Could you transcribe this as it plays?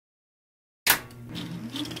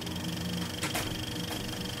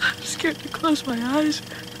I'm scared to close my eyes.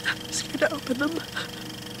 I'm scared to open them.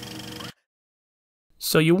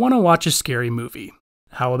 So you want to watch a scary movie.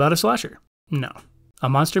 How about a slasher? No. A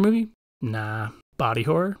monster movie? Nah. Body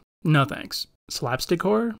horror? No thanks. Slapstick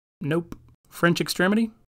horror? Nope. French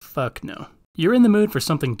extremity? Fuck no. You're in the mood for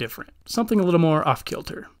something different. Something a little more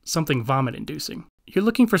off-kilter. Something vomit-inducing. You're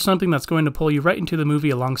looking for something that's going to pull you right into the movie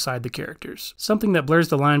alongside the characters. Something that blurs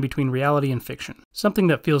the line between reality and fiction. Something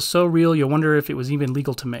that feels so real you'll wonder if it was even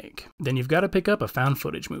legal to make. Then you've got to pick up a found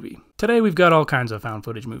footage movie. Today we've got all kinds of found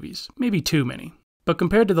footage movies. Maybe too many. But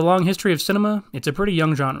compared to the long history of cinema, it's a pretty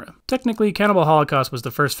young genre. Technically, Cannibal Holocaust was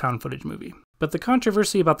the first found footage movie. But the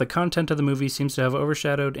controversy about the content of the movie seems to have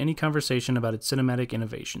overshadowed any conversation about its cinematic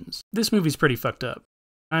innovations. This movie's pretty fucked up.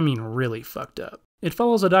 I mean really fucked up. It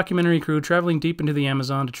follows a documentary crew traveling deep into the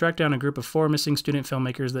Amazon to track down a group of 4 missing student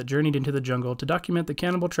filmmakers that journeyed into the jungle to document the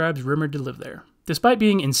cannibal tribes rumored to live there. Despite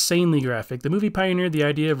being insanely graphic, the movie pioneered the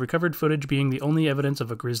idea of recovered footage being the only evidence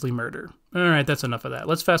of a grisly murder. Alright, that's enough of that.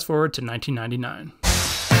 Let's fast forward to 1999.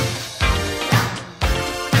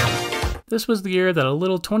 This was the year that a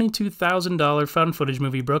little $22,000 found footage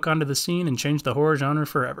movie broke onto the scene and changed the horror genre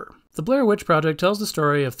forever. The Blair Witch Project tells the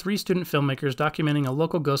story of 3 student filmmakers documenting a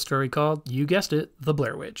local ghost story called, you guessed it, the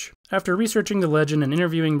Blair Witch. After researching the legend and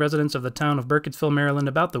interviewing residents of the town of Burkittsville, Maryland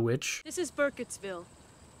about the witch... This is Burkittsville,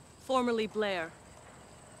 formerly Blair.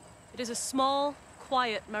 It is a small,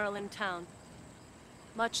 quiet Maryland town.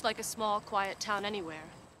 Much like a small, quiet town anywhere.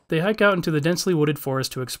 They hike out into the densely wooded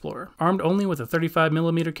forest to explore, armed only with a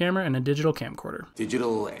 35mm camera and a digital camcorder.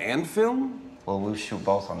 Digital and film? Well, we'll shoot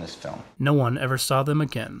both on this film. No one ever saw them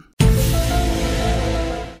again.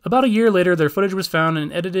 About a year later, their footage was found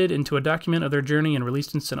and edited into a document of their journey and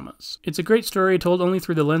released in cinemas. It's a great story told only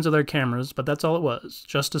through the lens of their cameras, but that's all it was,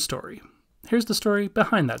 just a story. Here's the story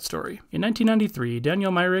behind that story. In 1993,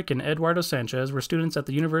 Daniel Myrick and Eduardo Sanchez were students at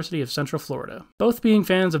the University of Central Florida. Both being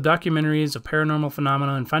fans of documentaries of paranormal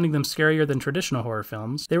phenomena and finding them scarier than traditional horror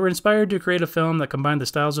films, they were inspired to create a film that combined the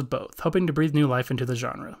styles of both, hoping to breathe new life into the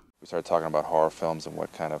genre. We started talking about horror films and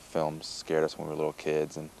what kind of films scared us when we were little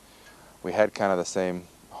kids, and we had kind of the same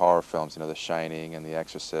horror films, you know, The Shining and The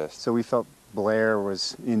Exorcist. So we felt Blair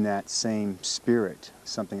was in that same spirit,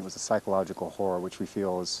 something that was a psychological horror, which we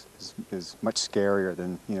feel is much scarier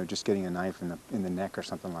than, you know, just getting a knife in the neck or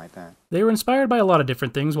something like that. They were inspired by a lot of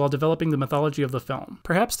different things while developing the mythology of the film.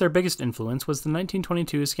 Perhaps their biggest influence was the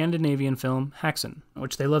 1922 Scandinavian film Häxan,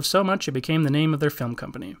 which they loved so much it became the name of their film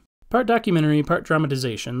company. Part documentary, part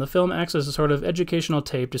dramatization, the film acts as a sort of educational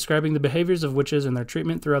tape describing the behaviors of witches and their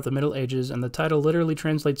treatment throughout the Middle Ages, and the title literally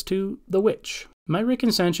translates to The Witch. Myrick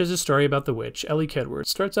and Sanchez's story about the witch, Ellie Kedward,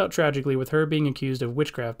 starts out tragically with her being accused of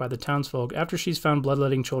witchcraft by the townsfolk after she's found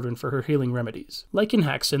bloodletting children for her healing remedies. Like in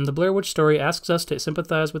Häxan, the Blair Witch story asks us to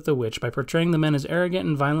sympathize with the witch by portraying the men as arrogant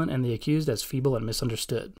and violent and the accused as feeble and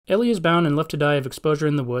misunderstood. Ellie is bound and left to die of exposure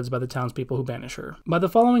in the woods by the townspeople who banish her. By the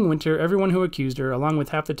following winter, everyone who accused her, along with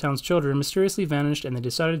half the town's children, mysteriously vanished, and they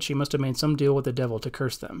decided she must have made some deal with the devil to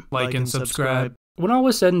curse them. Like and subscribe. When all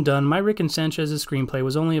was said and done, Myrick and Sanchez's screenplay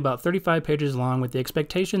was only about 35 pages long, with the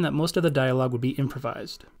expectation that most of the dialogue would be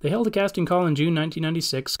improvised. They held a casting call in June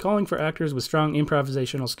 1996, calling for actors with strong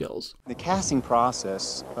improvisational skills. The casting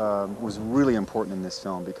process was really important in this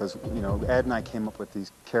film because, you know, Ed and I came up with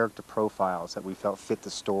these character profiles that we felt fit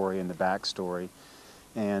the story and the backstory.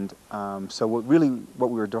 And so what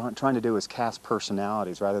we were trying to do is cast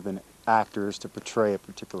personalities rather than actors to portray a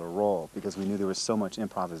particular role, because we knew there was so much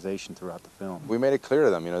improvisation throughout the film. We made it clear to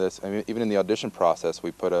them, you know, I mean, even in the audition process,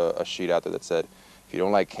 we put a sheet out there that said, if you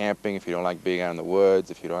don't like camping, if you don't like being out in the woods,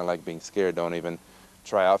 if you don't like being scared, don't even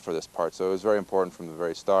try out for this part. So it was very important from the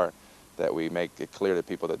very start that we make it clear to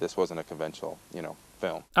people that this wasn't a conventional, you know,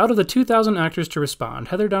 film. Out of the 2,000 actors to respond,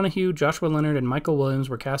 Heather Donahue, Joshua Leonard, and Michael Williams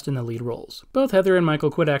were cast in the lead roles. Both Heather and Michael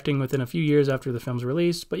quit acting within a few years after the film's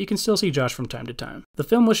release, but you can still see Josh from time to time. The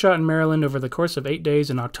film was shot in Maryland over the course of 8 days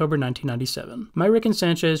in October 1997. Myrick and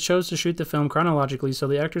Sanchez chose to shoot the film chronologically so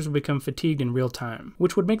the actors would become fatigued in real time,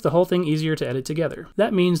 which would make the whole thing easier to edit together.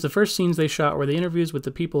 That means the first scenes they shot were the interviews with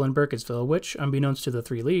the people in Burkittsville, which, unbeknownst to the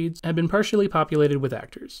 3 leads, had been partially populated with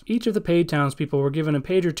actors. Each of the paid townspeople were given a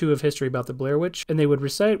page or two of history about the Blair Witch, and they would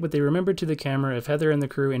recite what they remembered to the camera if Heather and the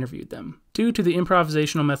crew interviewed them. Due to the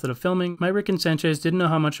improvisational method of filming, Myrick and Sanchez didn't know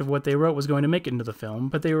how much of what they wrote was going to make it into the film,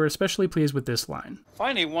 but they were especially pleased with this line.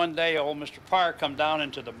 Finally, one day, old Mr. Parr come down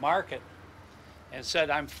into the market and said,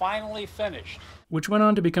 "I'm finally finished." Which went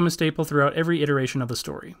on to become a staple throughout every iteration of the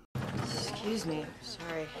story. Excuse me,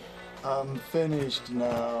 sorry. I'm finished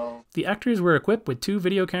now. The actors were equipped with 2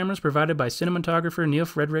 video cameras provided by cinematographer Neil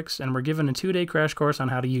Fredericks and were given a 2-day crash course on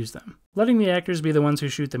how to use them. Letting the actors be the ones who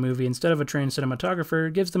shoot the movie instead of a trained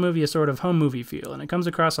cinematographer gives the movie a sort of home movie feel, and it comes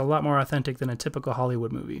across a lot more authentic than a typical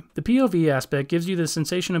Hollywood movie. The POV aspect gives you the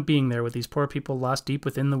sensation of being there with these poor people lost deep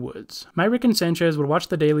within the woods. Myrick and Sanchez would watch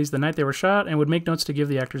the dailies the night they were shot and would make notes to give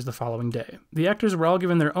the actors the following day. The actors were all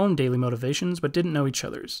given their own daily motivations, but didn't know each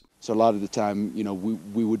other's. So a lot of the time,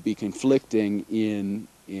 we would be conflicting in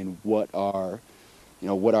what our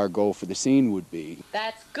goal for the scene would be.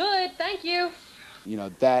 That's good, thank you.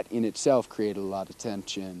 That in itself created a lot of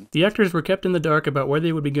tension. The actors were kept in the dark about where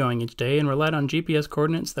they would be going each day and relied on GPS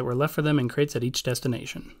coordinates that were left for them in crates at each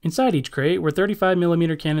destination. Inside each crate were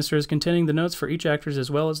 35mm canisters containing the notes for each actors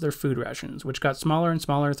as well as their food rations, which got smaller and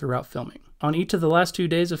smaller throughout filming. On each of the last 2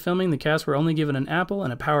 days of filming, the cast were only given an apple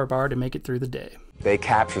and a power bar to make it through the day. They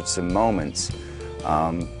captured some moments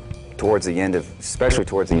especially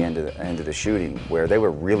towards the end of the shooting, where they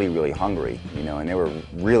were really, really hungry, and they were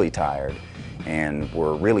really tired and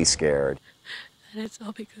were really scared. And it's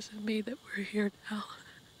all because of me that we're here now.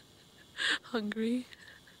 Hungry,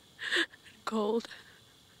 and cold,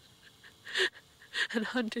 and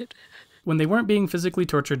hunted. When they weren't being physically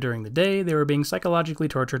tortured during the day, they were being psychologically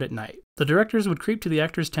tortured at night. The directors would creep to the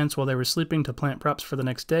actors' tents while they were sleeping to plant props for the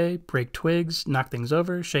next day, break twigs, knock things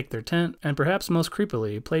over, shake their tent, and perhaps most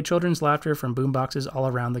creepily, play children's laughter from boomboxes all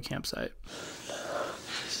around the campsite.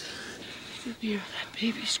 Did you hear that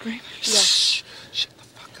baby scream? Yes. Shut the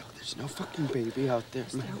fuck up. There's no fucking baby out there,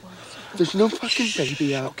 man. There's no fucking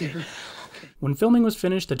baby out there. When filming was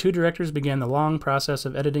finished, the two directors began the long process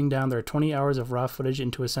of editing down their 20 hours of raw footage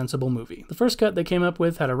into a sensible movie. The first cut they came up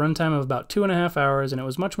with had a runtime of about 2.5 hours, and it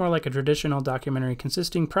was much more like a traditional documentary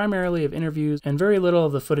consisting primarily of interviews and very little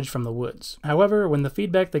of the footage from the woods. However, when the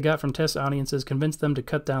feedback they got from test audiences convinced them to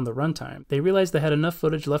cut down the runtime, they realized they had enough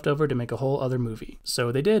footage left over to make a whole other movie.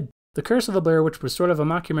 So they did. The Curse of the Blair Witch was sort of a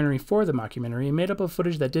mockumentary for the mockumentary, made up of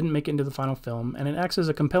footage that didn't make it into the final film, and it acts as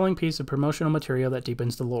a compelling piece of promotional material that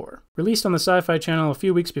deepens the lore. Released on the Sci-Fi Channel a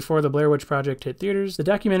few weeks before the Blair Witch Project hit theaters, the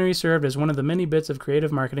documentary served as one of the many bits of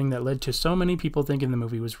creative marketing that led to so many people thinking the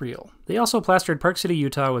movie was real. They also plastered Park City,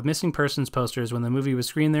 Utah with missing persons posters when the movie was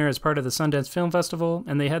screened there as part of the Sundance Film Festival,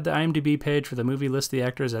 and they had the IMDb page for the movie list the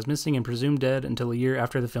actors as missing and presumed dead until a year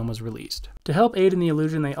after the film was released. To help aid in the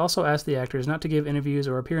illusion, they also asked the actors not to give interviews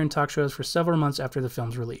or appear in talk shows for several months after the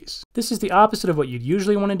film's release. This is the opposite of what you'd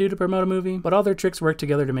usually want to do to promote a movie, but all their tricks work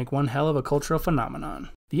together to make one hell of a cultural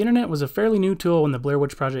phenomenon. The internet was a fairly new tool when the Blair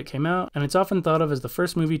Witch Project came out, and it's often thought of as the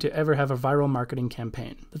first movie to ever have a viral marketing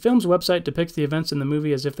campaign. The film's website depicts the events in the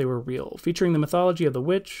movie as if they were real, featuring the mythology of the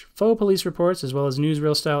witch, faux police reports as well as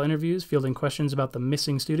newsreel-style interviews fielding questions about the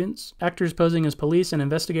missing students, actors posing as police and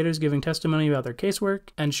investigators giving testimony about their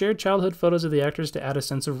casework, and shared childhood photos of the actors to add a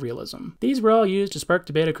sense of realism. These were all used to spark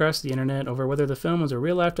debate across the internet over whether the film was a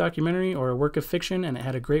real-life documentary or a work of fiction, and it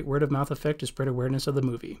had a great word-of-mouth effect to spread awareness of the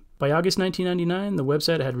movie. By August 1999, the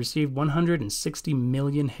website had received 160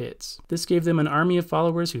 million hits. This gave them an army of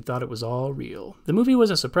followers who thought it was all real. The movie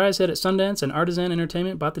was a surprise hit at Sundance, and Artisan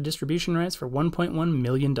Entertainment bought the distribution rights for $1.1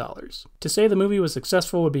 million. To say the movie was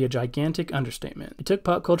successful would be a gigantic understatement. It took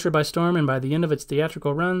pop culture by storm, and by the end of its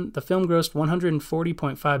theatrical run, the film grossed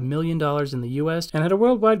 $140.5 million in the US and had a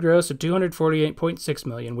worldwide gross of $248.6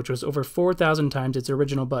 million, which was over 4,000 times its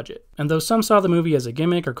original budget. And though some saw the movie as a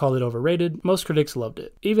gimmick or called it overrated, most critics loved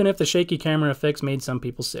it, even if the shaky camera effects made some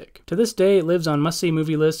people sick. To this day, it lives on must-see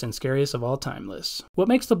movie lists and scariest of all time lists. What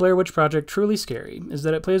makes the Blair Witch Project truly scary is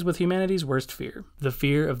that it plays with humanity's worst fear, the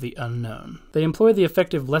fear of the unknown. They employ the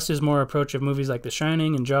effective less is more approach of movies like The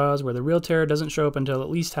Shining and Jaws, where the real terror doesn't show up until at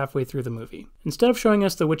least halfway through the movie. Instead of showing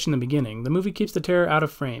us the witch in the beginning, the movie keeps the terror out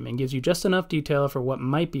of frame and gives you just enough detail for what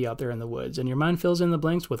might be out there in the woods, and your mind fills in the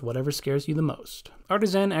blanks with whatever scares you the most.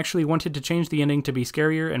 Artisan actually wanted to change the ending to be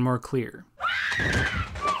scarier and more clear.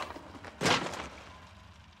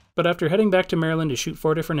 But after heading back to Maryland to shoot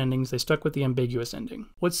 4 different endings, they stuck with the ambiguous ending.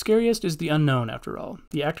 What's scariest is the unknown, after all.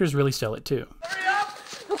 The actors really sell it too. Hurry up!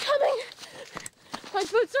 I'm coming! My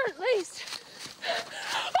boots aren't laced!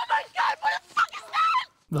 Oh my god, what the fuck is that?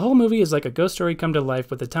 The whole movie is like a ghost story come to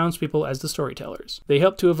life with the townspeople as the storytellers. They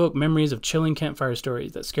help to evoke memories of chilling campfire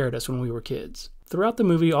stories that scared us when we were kids. Throughout the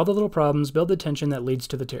movie, all the little problems build the tension that leads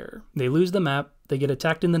to the terror. They lose the map, they get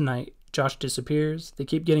attacked in the night, Josh disappears, they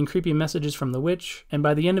keep getting creepy messages from the witch, and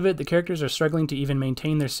by the end of it, the characters are struggling to even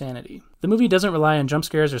maintain their sanity. The movie doesn't rely on jump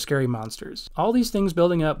scares or scary monsters. All these things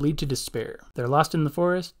building up lead to despair. They're lost in the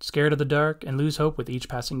forest, scared of the dark, and lose hope with each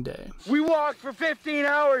passing day. We walked for 15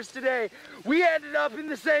 hours today. We ended up in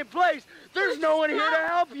the same place. There's no one here to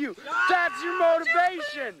help you. That's your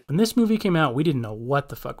motivation. When this movie came out, we didn't know what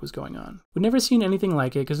the fuck was going on. We'd never seen anything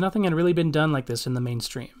like it because nothing had really been done like this in the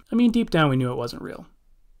mainstream. I mean, deep down we knew it wasn't real.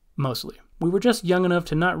 Mostly. We were just young enough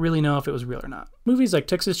to not really know if it was real or not. Movies like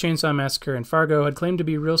Texas Chainsaw Massacre and Fargo had claimed to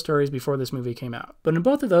be real stories before this movie came out. But in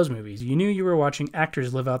both of those movies, you knew you were watching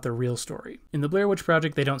actors live out their real story. In the Blair Witch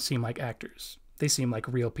Project, they don't seem like actors. They seem like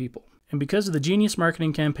real people. And because of the genius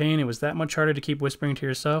marketing campaign, it was that much harder to keep whispering to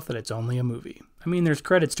yourself that it's only a movie. I mean, there's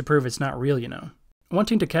credits to prove it's not real, you know.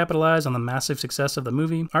 Wanting to capitalize on the massive success of the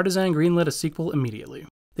movie, Artisan greenlit a sequel immediately.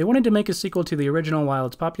 They wanted to make a sequel to the original while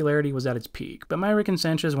its popularity was at its peak, but Myrick and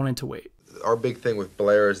Sanchez wanted to wait. Our big thing with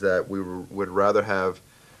Blair is that we would rather have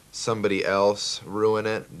somebody else ruin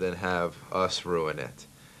it than have us ruin it.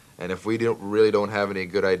 And if we really don't have any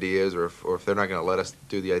good ideas, or if they're not going to let us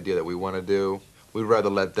do the idea that we want to do, we'd rather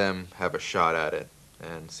let them have a shot at it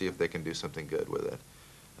and see if they can do something good with it.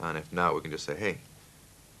 And if not, we can just say, hey,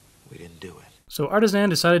 we didn't do it. So Artisan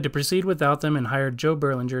decided to proceed without them and hired Joe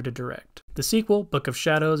Berlinger to direct. The sequel, Book of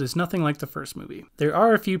Shadows, is nothing like the first movie. There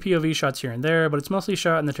are a few POV shots here and there, but it's mostly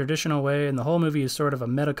shot in the traditional way, and the whole movie is sort of a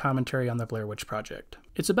meta-commentary on the Blair Witch Project.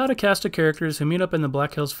 It's about a cast of characters who meet up in the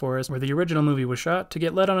Black Hills Forest where the original movie was shot to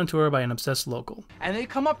get led on a tour by an obsessed local. And they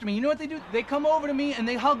come up to me, you know what they do? They come over to me and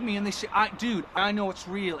they hug me and they say, dude, I know it's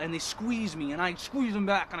real. And they squeeze me and I squeeze them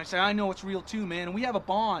back and I say, I know it's real too, man. And we have a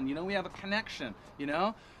bond, you know, we have a connection, you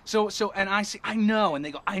know? And I say, I know, and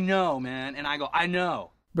they go, I know, man, and I go, I know.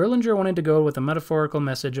 Berlinger wanted to go with a metaphorical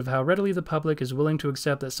message of how readily the public is willing to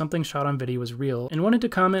accept that something shot on video is real, and wanted to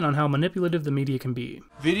comment on how manipulative the media can be.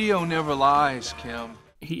 Video never lies, Kim.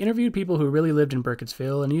 He interviewed people who really lived in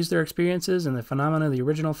Burkittsville and used their experiences and the phenomena of the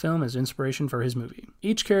original film as inspiration for his movie.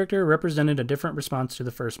 Each character represented a different response to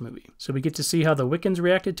the first movie, so we get to see how the Wiccans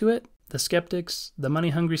reacted to it, the skeptics, the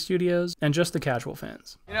money-hungry studios, and just the casual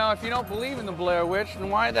fans. You know, if you don't believe in the Blair Witch,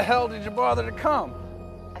 then why the hell did you bother to come?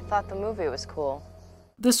 I thought the movie was cool.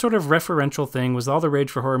 This sort of referential thing was all the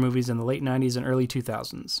rage for horror movies in the late 90s and early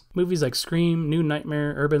 2000s. Movies like Scream, New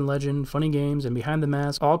Nightmare, Urban Legend, Funny Games, and Behind the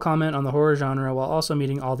Mask all comment on the horror genre while also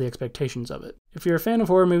meeting all the expectations of it. If you're a fan of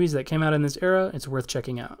horror movies that came out in this era, it's worth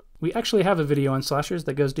checking out. We actually have a video on slashers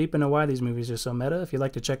that goes deep into why these movies are so meta. If you'd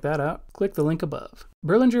like to check that out, click the link above.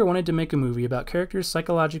 Berlinger wanted to make a movie about characters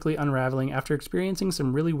psychologically unraveling after experiencing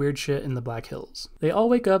some really weird shit in the Black Hills. They all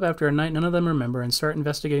wake up after a night none of them remember and start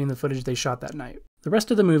investigating the footage they shot that night. The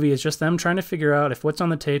rest of the movie is just them trying to figure out if what's on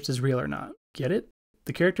the tapes is real or not. Get it?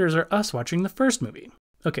 The characters are us watching the first movie.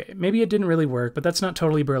 Okay, maybe it didn't really work, but that's not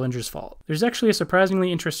totally Berlinger's fault. There's actually a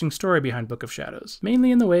surprisingly interesting story behind Book of Shadows,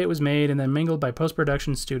 mainly in the way it was made and then mangled by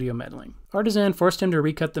post-production studio meddling. Artisan forced him to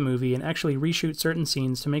recut the movie and actually reshoot certain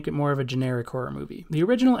scenes to make it more of a generic horror movie. The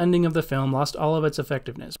original ending of the film lost all of its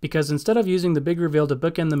effectiveness, because instead of using the big reveal to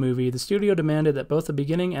bookend the movie, the studio demanded that both the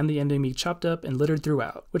beginning and the ending be chopped up and littered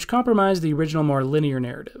throughout, which compromised the original more linear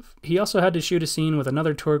narrative. He also had to shoot a scene with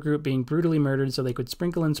another tour group being brutally murdered so they could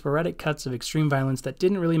sprinkle in sporadic cuts of extreme violence that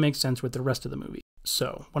didn't really make sense with the rest of the movie.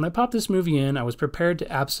 So, when I popped this movie in, I was prepared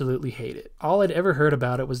to absolutely hate it. All I'd ever heard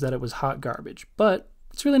about it was that it was hot garbage, but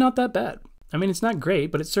it's really not that bad. I mean, it's not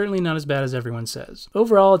great, but it's certainly not as bad as everyone says.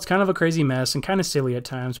 Overall, it's kind of a crazy mess and kind of silly at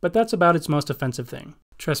times, but that's about its most offensive thing.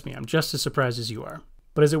 Trust me, I'm just as surprised as you are.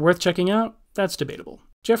 But is it worth checking out? That's debatable.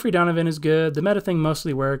 Jeffrey Donovan is good, the meta thing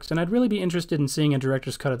mostly works, and I'd really be interested in seeing a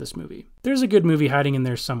director's cut of this movie. There's a good movie hiding in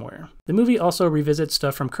there somewhere. The movie also revisits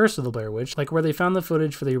stuff from Curse of the Blair Witch, like where they found the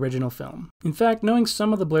footage for the original film. In fact, knowing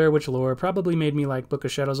some of the Blair Witch lore probably made me like Book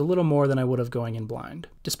of Shadows a little more than I would have going in blind.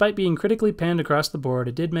 Despite being critically panned across the board,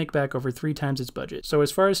 it did make back over 3 times its budget, so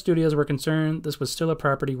as far as studios were concerned, this was still a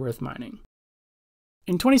property worth mining.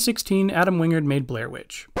 In 2016, Adam Wingard made Blair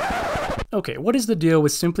Witch. Okay, what is the deal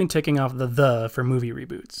with simply taking off the for movie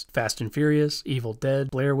reboots? Fast and Furious, Evil Dead,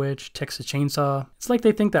 Blair Witch, Texas Chainsaw. It's like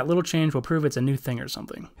they think that little change will prove it's a new thing or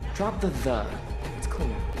something. Drop the. It's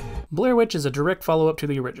clean. Blair Witch is a direct follow-up to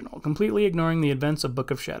the original, completely ignoring the events of Book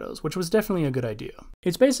of Shadows, which was definitely a good idea.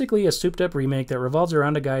 It's basically a souped-up remake that revolves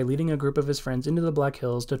around a guy leading a group of his friends into the Black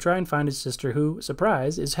Hills to try and find his sister who,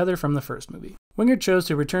 surprise, is Heather from the first movie. Wingard chose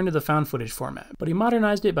to return to the found footage format, but he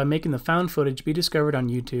modernized it by making the found footage be discovered on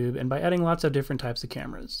YouTube and by adding lots of different types of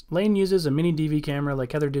cameras. Lane uses a mini DV camera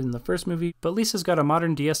like Heather did in the first movie, but Lisa's got a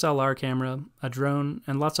modern DSLR camera, a drone,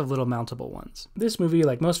 and lots of little mountable ones. This movie,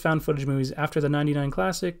 like most found footage movies after the '99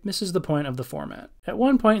 classic, misses the point of the format. At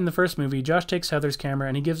one point in the first movie, Josh takes Heather's camera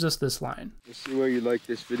and he gives us this line. I see why you like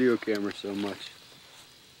this video camera so much.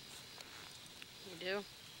 You do?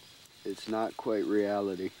 It's not quite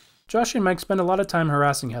reality. Josh and Mike spend a lot of time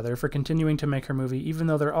harassing Heather for continuing to make her movie even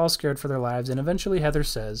though they're all scared for their lives, and eventually Heather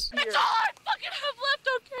says, "That's all I fucking have left,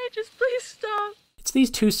 okay? Just please stop." It's It's these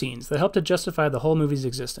two scenes that help to justify the whole movie's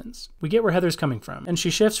existence. We get where Heather's coming from, and she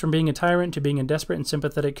shifts from being a tyrant to being a desperate and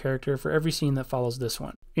sympathetic character for every scene that follows this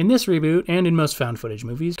one. In this reboot, and in most found footage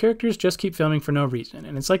movies, characters just keep filming for no reason,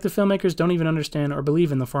 and it's like the filmmakers don't even understand or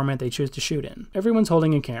believe in the format they choose to shoot in. Everyone's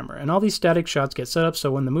holding a camera, and all these static shots get set up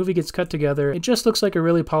so when the movie gets cut together, it just looks like a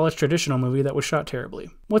really polished traditional movie that was shot terribly.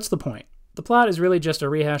 What's the point? The plot is really just a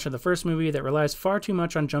rehash of the first movie that relies far too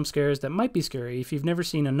much on jump scares that might be scary if you've never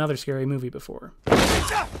seen another scary movie before.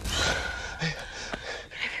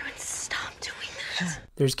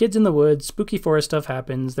 There's kids in the woods, spooky forest stuff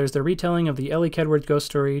happens, there's the retelling of the Ellie Kedward ghost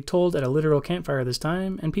story told at a literal campfire this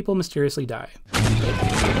time, and people mysteriously die.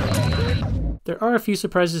 There are a few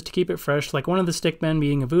surprises to keep it fresh, like one of the stickmen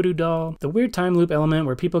being a voodoo doll, the weird time loop element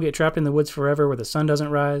where people get trapped in the woods forever where the sun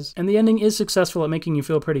doesn't rise, and the ending is successful at making you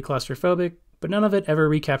feel pretty claustrophobic, but none of it ever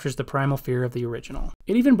recaptures the primal fear of the original.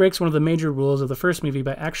 It even breaks one of the major rules of the first movie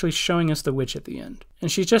by actually showing us the witch at the end.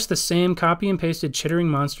 And she's just the same copy and pasted chittering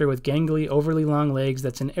monster with gangly, overly long legs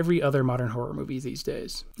that's in every other modern horror movie these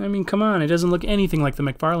days. I mean, come on, it doesn't look anything like the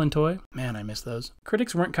McFarlane toy. Man, I miss those.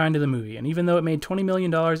 Critics weren't kind to the movie, and even though it made $20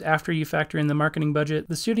 million after you factor in the marketing budget,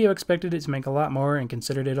 the studio expected it to make a lot more and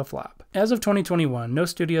considered it a flop. As of 2021, no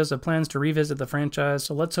studios have plans to revisit the franchise,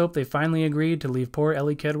 so let's hope they finally agreed to leave poor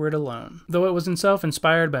Ellie Kedward alone. Though it was himself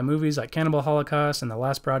inspired by movies like Cannibal Holocaust and The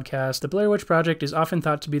Last Broadcast, the Blair Witch Project is often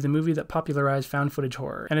thought to be the movie that popularized found footage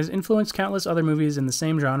horror, and has influenced countless other movies in the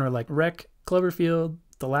same genre like Wreck, Cloverfield,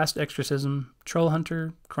 The Last Exorcism, Troll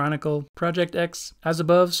Hunter, Chronicle, Project X, As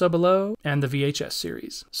Above, So Below, and the VHS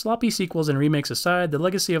series. Sloppy sequels and remakes aside, the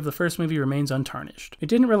legacy of the first movie remains untarnished. It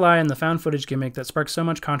didn't rely on the found footage gimmick that sparked so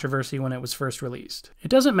much controversy when it was first released. It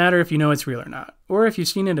doesn't matter if you know it's real or not, or if you've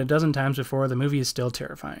seen it a dozen times before, the movie is still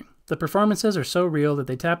terrifying. The performances are so real that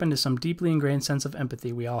they tap into some deeply ingrained sense of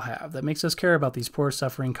empathy we all have that makes us care about these poor,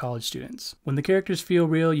 suffering college students. When the characters feel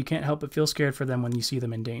real, you can't help but feel scared for them when you see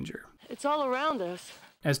them in danger. It's all around us.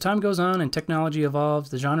 As time goes on and technology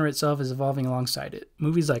evolves, the genre itself is evolving alongside it.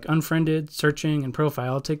 Movies like Unfriended, Searching, and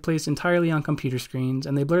Profile take place entirely on computer screens,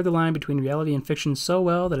 and they blur the line between reality and fiction so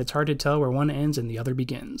well that it's hard to tell where one ends and the other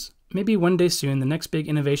begins. Maybe one day soon, the next big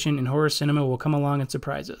innovation in horror cinema will come along and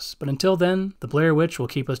surprise us, but until then, the Blair Witch will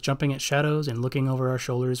keep us jumping at shadows and looking over our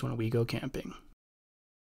shoulders when we go camping.